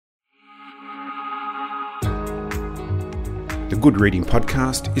Good Reading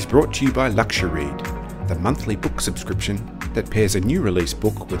Podcast is brought to you by Luxury, the monthly book subscription that pairs a new release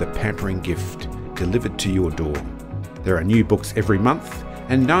book with a pampering gift delivered to your door. There are new books every month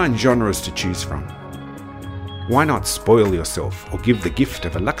and 9 genres to choose from. Why not spoil yourself or give the gift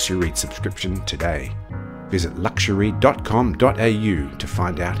of a Luxury subscription today? Visit luxury.com.au to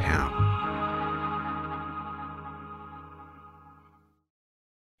find out how.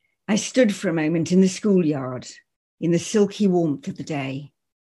 I stood for a moment in the schoolyard, in the silky warmth of the day.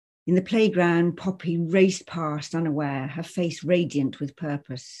 In the playground, Poppy raced past unaware, her face radiant with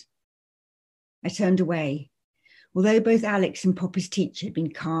purpose. I turned away. Although both Alex and Poppy's teacher had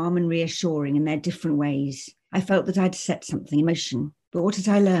been calm and reassuring in their different ways, I felt that I'd set something in motion. But what had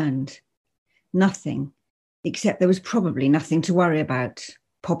I learned? Nothing, except there was probably nothing to worry about.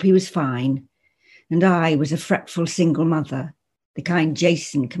 Poppy was fine, and I was a fretful single mother, the kind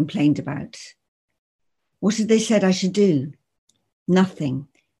Jason complained about. What had they said I should do? Nothing,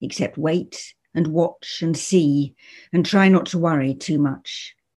 except wait and watch and see and try not to worry too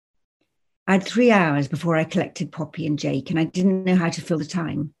much. I had 3 hours before I collected Poppy and Jake, and I didn't know how to fill the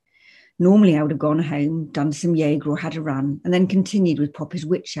time. Normally I would have gone home, done some yoga or had a run, and then continued with Poppy's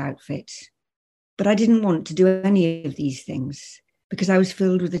witch outfit. But I didn't want to do any of these things because I was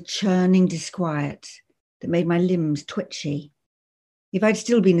filled with a churning disquiet that made my limbs twitchy. If I'd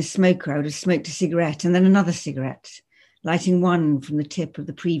still been a smoker, I would have smoked a cigarette and then another cigarette, lighting one from the tip of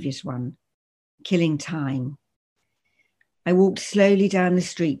the previous one, killing time. I walked slowly down the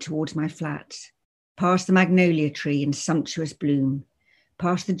street towards my flat, past the magnolia tree in sumptuous bloom,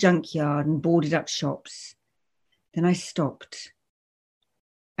 past the junkyard and boarded up shops. Then I stopped.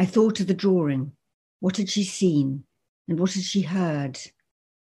 I thought of the drawing. What had she seen? And what had she heard?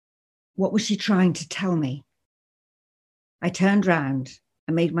 What was she trying to tell me? I turned round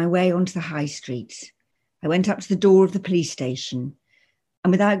and made my way onto the high street. I went up to the door of the police station,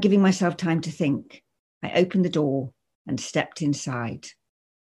 and without giving myself time to think, I opened the door and stepped inside.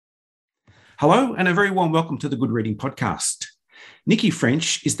 Hello, and a very warm welcome to the Good Reading Podcast. Nicci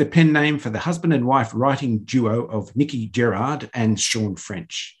French is the pen name for the husband and wife writing duo of Gerrard and Nicci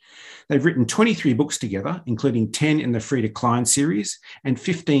French. They've written 23 books together, including 10 in the Frida Klein series and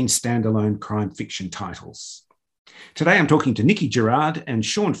 15 standalone crime fiction titles. Today I'm talking to Nicci Gerrard and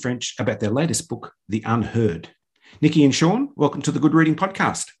Nicci French about their latest book, The Unheard. Nicci and Nicci, welcome to the Good Reading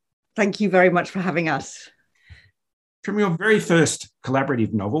Podcast. Thank you very much for having us. From your very first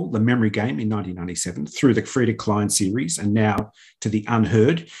collaborative novel, The Memory Game in 1997, through the Frida Klein series and now to The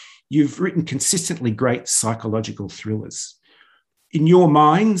Unheard, you've written consistently great psychological thrillers. In your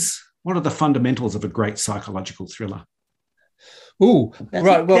minds, what are the fundamentals of a great psychological thriller? Oh,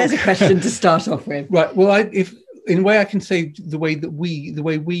 right. Well, there's a question to start off with. Right. Well, in a way, I can say the way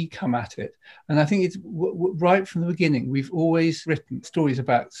we come at it, and I think it's right from the beginning. We've always written stories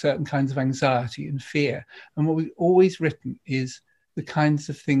about certain kinds of anxiety and fear, and what we've always written is the kinds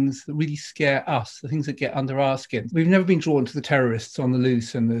of things that really scare us, the things that get under our skin. We've never been drawn to the terrorists on the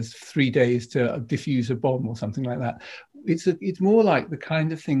loose, and there's 3 days to defuse a bomb or something like that. It's more like the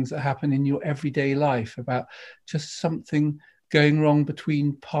kind of things that happen in your everyday life, about just something going wrong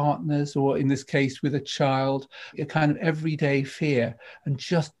between partners, or in this case with a child, a kind of everyday fear, and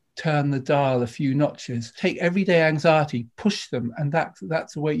just turn the dial a few notches. Take everyday anxiety, push them, and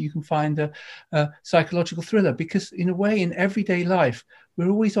that's a way you can find a psychological thriller. Because in a way, in everyday life, we're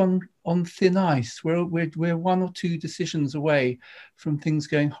always on thin ice. We're 1 or 2 decisions away from things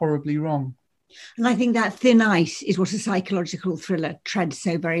going horribly wrong. And I think that thin ice is what a psychological thriller treads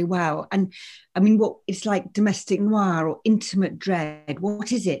so very well. And I mean, what it's like domestic noir or intimate dread.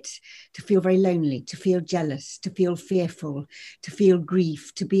 What is it to feel very lonely, to feel jealous, to feel fearful, to feel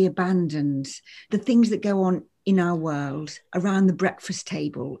grief, to be abandoned? The things that go on in our world around the breakfast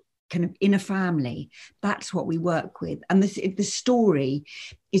table, kind of in a family, that's what we work with. And the story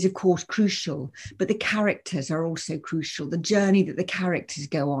is, of course, crucial, but the characters are also crucial. The journey that the characters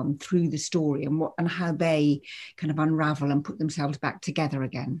go on through the story and how they kind of unravel and put themselves back together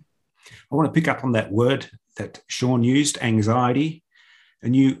again. I want to pick up on that word that Sean used, anxiety,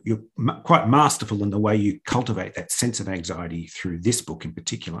 and you're quite masterful in the way you cultivate that sense of anxiety through this book in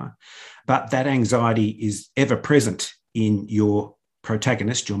particular. But that anxiety is ever present in your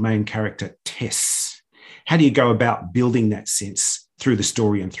protagonist, your main character, Tess. How do you go about building that sense through the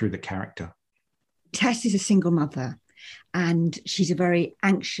story and through the character? Tess is a single mother, and she's a very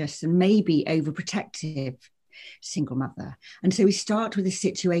anxious and maybe overprotective single mother. And so we start with a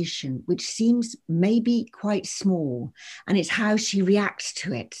situation which seems maybe quite small, and it's how she reacts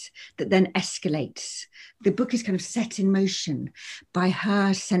to it that then escalates. The book is kind of set in motion by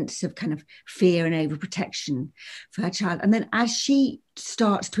her sense of kind of fear and overprotection for her child. And then as she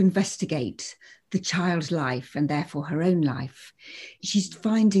starts to investigate the child's life and therefore her own life, she's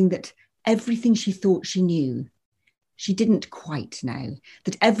finding that everything she thought she knew, she didn't quite know.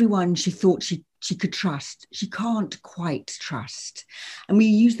 That everyone she thought she could trust, she can't quite trust. And we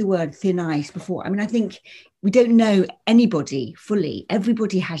used the word thin ice before. I mean, I think we don't know anybody fully.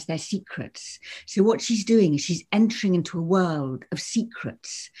 Everybody has their secrets. So what she's doing is she's entering into a world of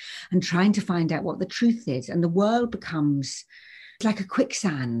secrets and trying to find out what the truth is. And the world becomes like a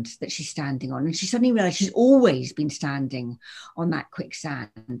quicksand that she's standing on. And she suddenly realized she's always been standing on that quicksand.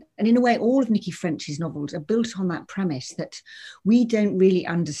 And in a way, all of Nicci French's novels are built on that premise that we don't really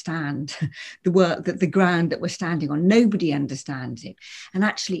understand the ground that we're standing on. Nobody understands it. And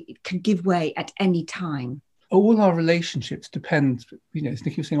actually it can give way at any time. All our relationships depend, as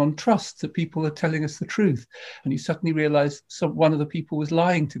Nicci was saying, on trust, that people are telling us the truth. And you suddenly realise one of the people was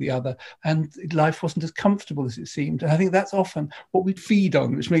lying to the other, and life wasn't as comfortable as it seemed. And I think that's often what we feed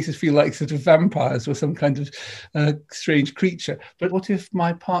on, which makes us feel like sort of vampires or some kind of strange creature. But what if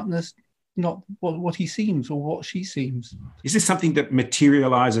my partner's not what he seems or what she seems? Is this something that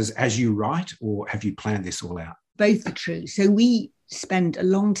materialises as you write, or have you planned this all out? Both are true. So we spend a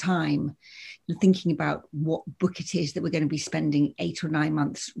long time thinking about what book it is that we're going to be spending 8 or 9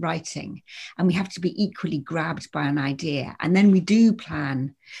 months writing. And we have to be equally grabbed by an idea. And then we do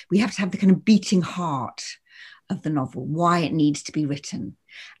plan, we have to have the kind of beating heart of the novel, why it needs to be written.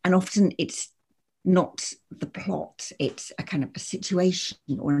 And often it's not the plot, it's a kind of a situation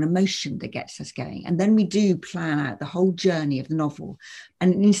or an emotion that gets us going. And then we do plan out the whole journey of the novel,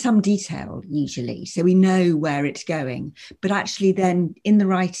 and in some detail usually, so we know where it's going. But actually then in the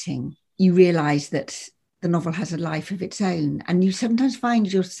writing, you realise that the novel has a life of its own. And you sometimes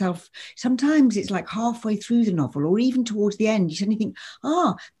find yourself, sometimes it's like halfway through the novel or even towards the end, you suddenly think,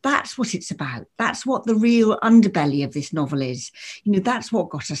 that's what it's about. That's what the real underbelly of this novel is. That's what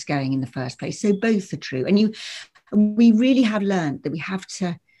got us going in the first place. So both are true. And we really have learned that we have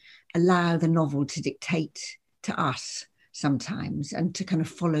to allow the novel to dictate to us sometimes and to kind of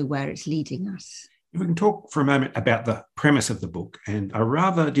follow where it's leading us. If we can talk for a moment about the premise of the book and a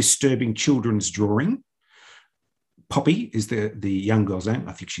rather disturbing children's drawing. Poppy is the young girl's name.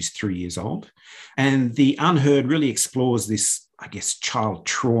 I think she's 3 years old. And the Unheard really explores this, I guess, child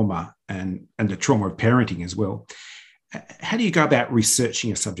trauma and the trauma of parenting as well. How do you go about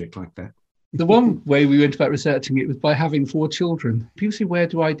researching a subject like that? The one way we went about researching it was by having 4 children. People say, where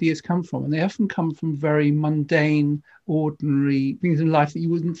do ideas come from? And they often come from very mundane, ordinary things in life that you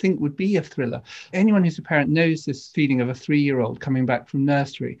wouldn't think would be a thriller. Anyone who's a parent knows this feeling of a 3-year-old coming back from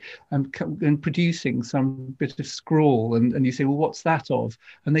nursery and producing some bit of scrawl. And you say, well, what's that of?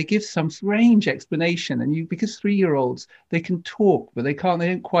 And they give some strange explanation. And because 3-year-olds, they can talk, but they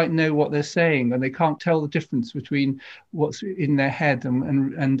don't quite know what they're saying. And they can't tell the difference between what's in their head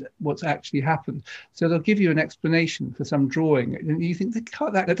and what's actually happened. So they'll give you an explanation for some drawing. And you think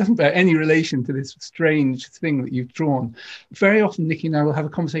that doesn't bear any relation to this strange thing that you've drawn. Very often, Nicci and I will have a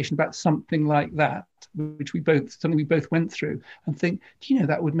conversation about something like that, something we both went through, and think,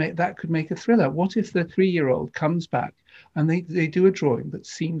 that could make a thriller. What if the 3-year-old comes back and they do a drawing that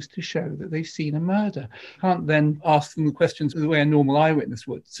seems to show that they've seen a murder? Can't then ask them the questions the way a normal eyewitness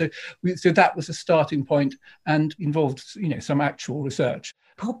would. So that was a starting point and involved, some actual research.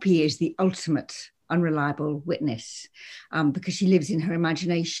 Poppy is the ultimate unreliable witness because she lives in her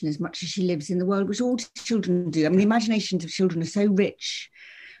imagination as much as she lives in the world, which all children do. I mean, the imaginations of children are so rich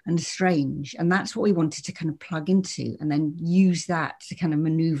and strange, and that's what we wanted to kind of plug into and then use that to kind of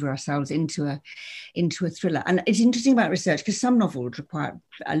maneuver ourselves into a thriller. And it's interesting about research because some novels require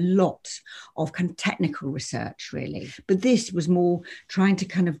a lot of kind of technical research, really, but this was more trying to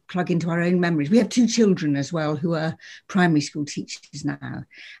kind of plug into our own memories. We have 2 children as well who are primary school teachers now,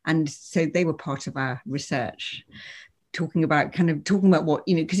 and so they were part of our research, talking about what,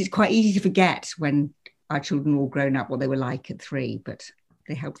 because it's quite easy to forget when our children were all grown up what they were like at 3, but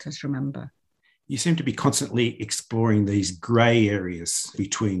they helped us remember. You seem to be constantly exploring these grey areas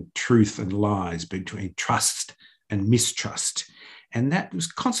between truth and lies, between trust and mistrust. And that was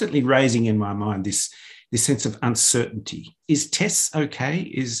constantly raising in my mind this sense of uncertainty. Is Tess okay?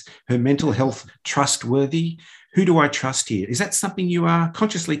 Is her mental health trustworthy? Who do I trust here? Is that something you are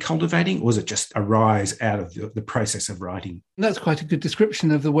consciously cultivating, or is it just arise out of the process of writing? That's quite a good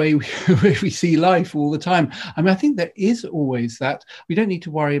description of the way we see life all the time. I mean, I think there is always that. We don't need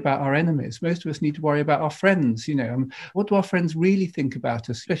to worry about our enemies. Most of us need to worry about our friends. What do our friends really think about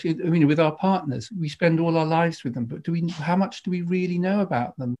us? Especially, with our partners. We spend all our lives with them, but how much do we really know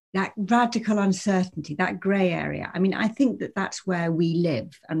about them? That radical uncertainty, that grey area. I mean, I think that that's where we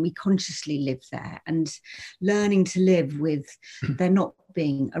live, and we consciously live there, and learning to live with there not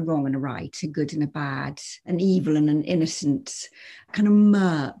being a wrong and a right, a good and a bad, an evil and an innocent, kind of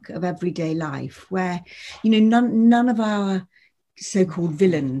murk of everyday life, where none of our so-called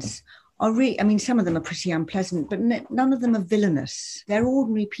villains are some of them are pretty unpleasant, but none of them are villainous. They're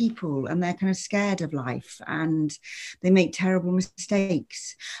ordinary people, and they're kind of scared of life, and they make terrible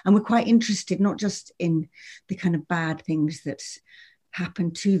mistakes. And we're quite interested not just in the kind of bad things that happen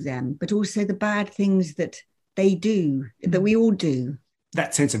to them, but also the bad things that they do, that we all do.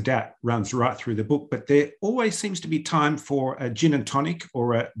 That sense of doubt runs right through the book, but there always seems to be time for a gin and tonic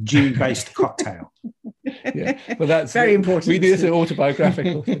or a gin-based cocktail. Yeah, well, that's very important. We do this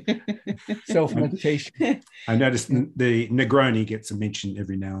autobiographical self-meditation. I noticed the Negroni gets a mention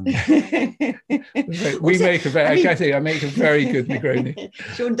every now and then. I make a very good Negroni.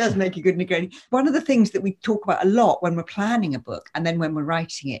 Sean does make a good Negroni. One of the things that we talk about a lot when we're planning a book and then when we're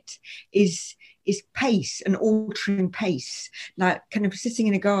writing it is pace and altering pace. Like kind of sitting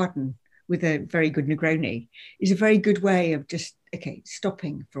in a garden with a very good Negroni is a very good way of just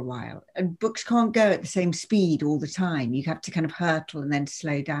stopping for a while. And books can't go at the same speed all the time. You have to kind of hurtle and then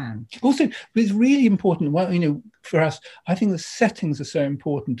slow down. Also, it's really important, for us, I think the settings are so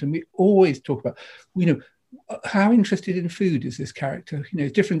important, and we always talk about, how interested in food is this character?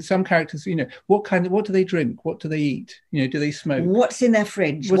 Different. Some characters, what do they drink? What do they eat? Do they smoke? What's in their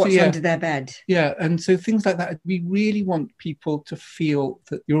fridge? What's under their bed? Yeah, and so things like that. We really want people to feel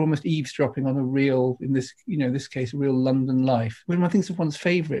that you're almost eavesdropping on a real, in this, this case, a real London life. When one thinks of one's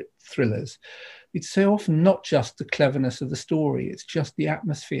favourite thrillers, it's so often not just the cleverness of the story, it's just the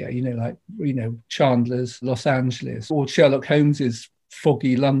atmosphere, Chandler's Los Angeles or Sherlock Holmes's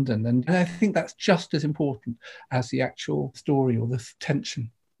foggy London. And I think that's just as important as the actual story or the tension.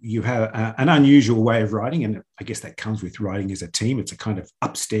 You have an unusual way of writing, and I guess that comes with writing as a team. It's a kind of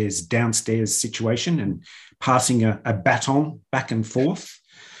upstairs, downstairs situation and passing a baton back and forth.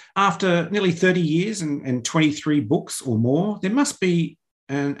 After nearly 30 years and 23 books or more, there must be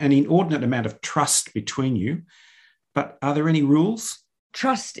an inordinate amount of trust between you. But are there any rules?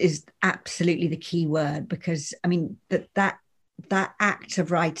 Trust is absolutely the key word, because, that act of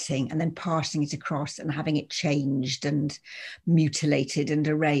writing and then passing it across and having it changed and mutilated and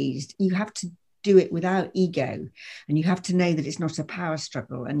erased, you have to do it without ego, and you have to know that it's not a power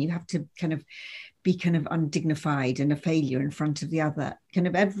struggle, and you have to be undignified and a failure in front of the other.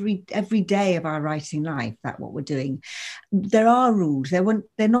 Every day of our writing life, that's what we're doing. There are rules.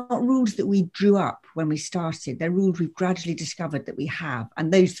 They're not rules that we drew up when we started. They're rules we've gradually discovered that we have.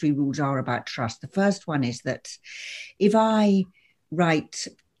 And those 3 rules are about trust. The first one is that if I write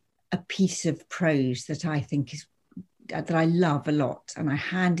a piece of prose that I think that I love a lot, and I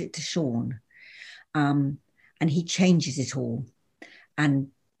hand it to Sean, and he changes it all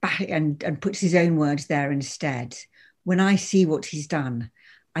and puts his own words there instead, when I see what he's done,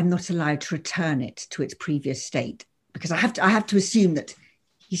 I'm not allowed to return it to its previous state, because I have to assume that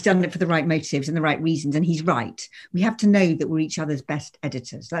he's done it for the right motives and the right reasons, and he's right. We have to know that we're each other's best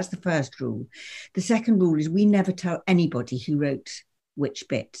editors. That's the first rule. The second rule is we never tell anybody who wrote which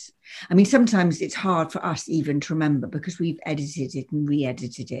bits. Sometimes it's hard for us even to remember, because we've edited it and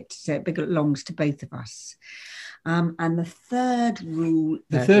re-edited it, so it belongs to both of us. And the third rule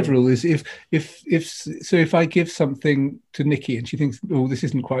is if I give something to Nicci and she thinks, oh, this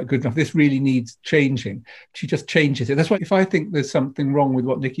isn't quite good enough, this really needs changing, she just changes it. That's why if I think there's something wrong with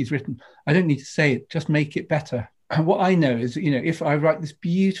what Nicci's written, I don't need to say it, just make it better. And what I know is, if I write this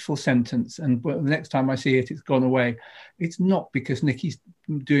beautiful sentence and the next time I see it, it's gone away, it's not because Nicci's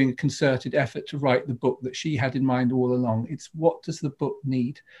doing a concerted effort to write the book that she had in mind all along. It's what does the book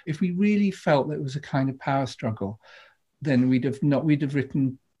need? If we really felt that it was a kind of power struggle, then we'd have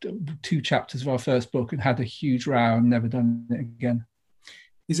written 2 chapters of our first book and had a huge row and never done it again.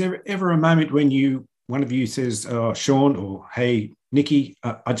 Is there ever a moment when one of you says, oh, Sean, or hey, Nicci,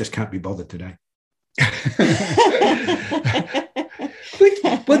 I just can't be bothered today?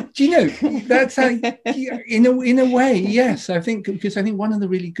 but that's how, in a way, yes, I think, because I think one of the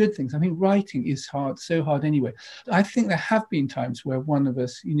really good things, writing is so hard anyway. I think there have been times where one of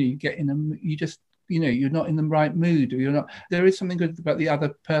us, you get you're not in the right mood, or you're not. There is something good about the other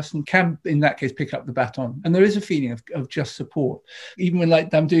person can, in that case, pick up the baton, and there is a feeling of just support. Even when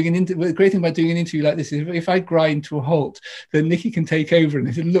I'm doing an interview, the great thing about doing an interview like this is if I grind to a halt, then Nicci can take over, and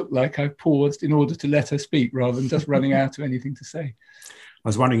it'll look like I've paused in order to let her speak rather than just running out of anything to say. I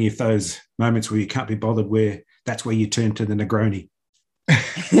was wondering if those moments where you can't be bothered, that's where you turn to the Negroni.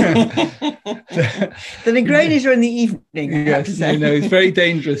 The Negronis are in the evening. Yes, no, it's very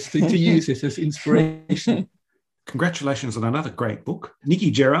dangerous to use it as inspiration. Congratulations on another great book.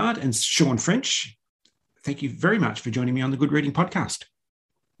 Nicci Gerrard and Sean French, thank you very much for joining me on the Good Reading Podcast.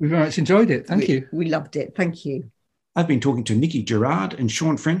 We very much enjoyed it. Thank you. We loved it. Thank you. I've been talking to Nicci Gerrard and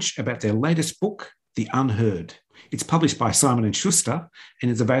Sean French about their latest book, The Unheard. It's published by Simon & Schuster and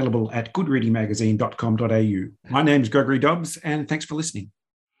is available at goodreadingmagazine.com.au. My name's Gregory Dobbs, and thanks for listening.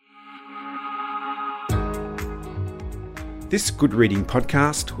 This Good Reading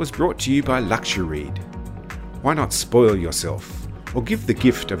podcast was brought to you by LuxuryRead. Why not spoil yourself or give the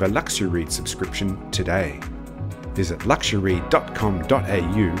gift of a LuxuryRead subscription today? Visit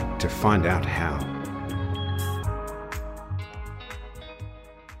luxuryread.com.au to find out how.